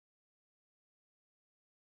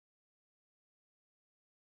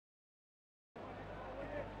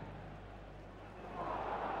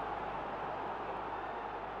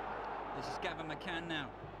This is Gavin McCann now.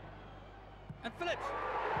 And Phillips!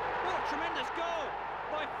 What a tremendous goal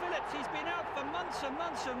by Phillips. He's been out for months and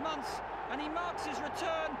months and months, and he marks his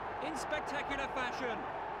return in spectacular fashion.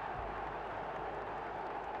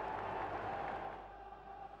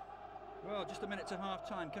 Well, just a minute to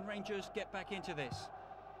half-time. Can Rangers get back into this?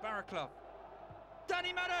 Barraclough.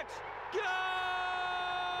 Danny Maddox! Goal!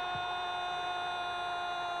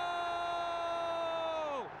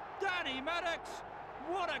 Danny Maddox!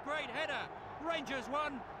 What a great header! Rangers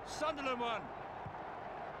won, Sunderland won.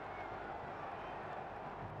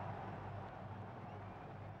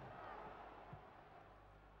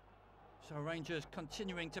 So Rangers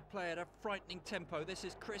continuing to play at a frightening tempo. This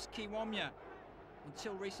is Chris Kiwomya.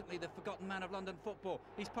 Until recently, the forgotten man of London football.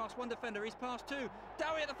 He's past one defender, he's past two.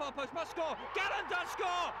 Dowie at the far post must score. Gallen does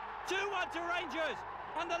score! 2-1 to Rangers,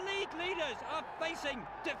 and the league leaders are facing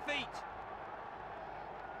defeat.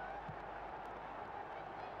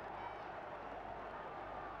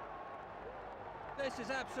 This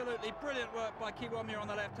is absolutely brilliant work by Kiwomya on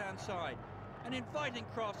the left-hand side. An inviting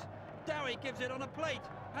cross. Dowie gives it on a plate,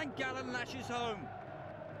 and Gallen lashes home.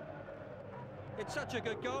 It's such a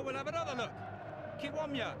good goal, we'll have another look.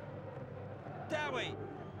 Kiwomya, Dowie,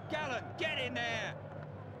 Gallen, get in there!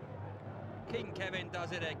 King Kevin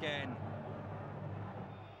does it again.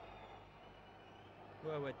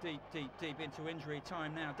 Well, we're deep into injury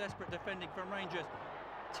time now. Desperate defending from Rangers.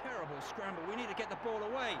 Terrible scramble, we need to get the ball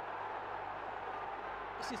away.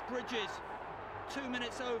 This is Bridges, 2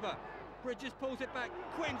 minutes over. Bridges pulls it back.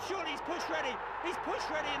 Quinn, surely he's push ready. He's push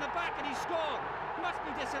ready in the back and he's scored. Must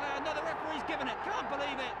be disallowed. Another referee's given it. Can't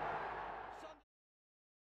believe it.